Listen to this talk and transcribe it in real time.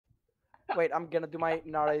Wait, I'm gonna do my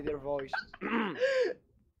narrator voice.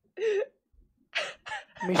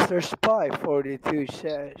 Mr. Spy 42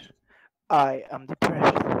 says, I am the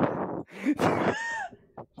president.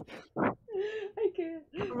 I can't.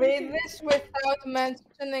 Read this without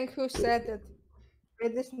mentioning who said it.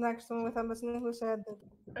 Read this next one without mentioning who said it.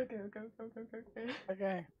 Okay, okay, okay, okay, okay.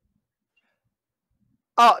 Okay.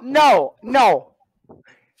 Oh, no! No!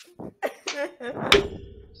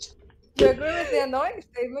 You agree with the annoying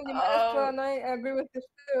statement? You might as well Oh. agree with this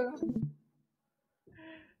too.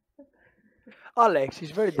 Alex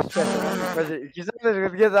is very distressing because he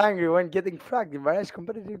sometimes gets angry when getting fragged in various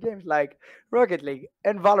competitive games like Rocket League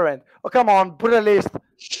and Valorant. Oh, come on, put a list.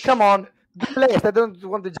 Come on, do a list. I don't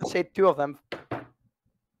want to just say two of them.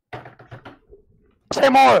 Say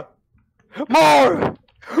more! More!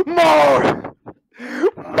 More!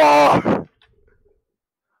 More!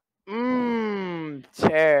 Mmm,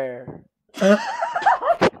 chair.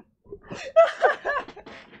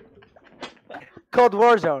 Cold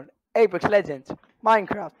Warzone, Apex Legends,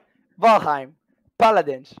 Minecraft, Valheim,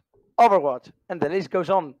 Paladins, Overwatch, and the list goes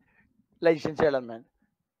on, ladies and gentlemen.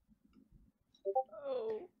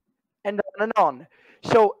 Oh. And on and on.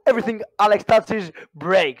 So everything Alex touches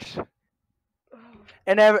breaks, Oh.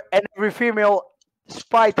 and every female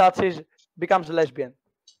spy touches becomes a lesbian.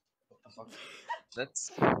 What the fuck?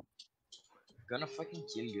 That's gonna fucking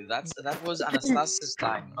kill you. That was Anastasia's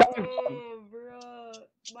time, not me. Oh, bruh.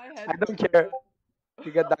 My head. I don't care.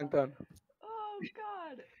 You get dunked on. Oh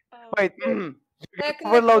God. Wait, Technically,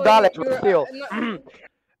 overload Alex, but you're, still. no,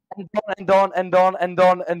 And on and on and on and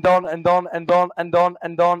on and on and on and on and on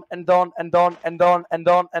and on and on and on and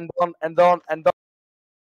on and on and on and on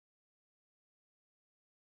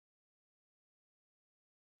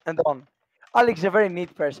and on. Alex is a very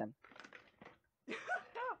neat person.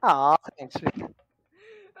 Ah, thanks.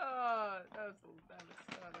 Oh, that was that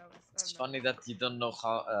was. It's funny that you don't know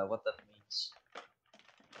how what that means.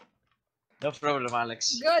 No problem,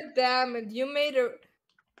 Alex. God damn it! You made a.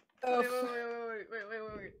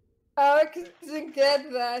 Wait. Alex didn't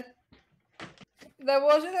get that. That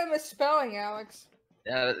wasn't a misspelling, Alex.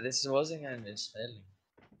 Yeah, this wasn't a misspelling.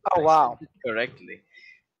 Oh wow. Correctly.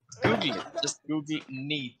 Google it. Just Google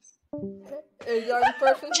neat. A young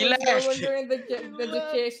person who She is no left. longer in the She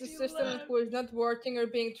education left. system, who is not working or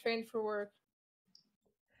being trained for work.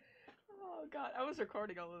 Oh God, I was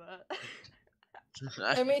recording all of that.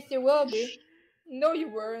 I mean, you will be. No, you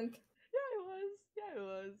weren't. Yeah, I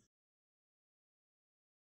was.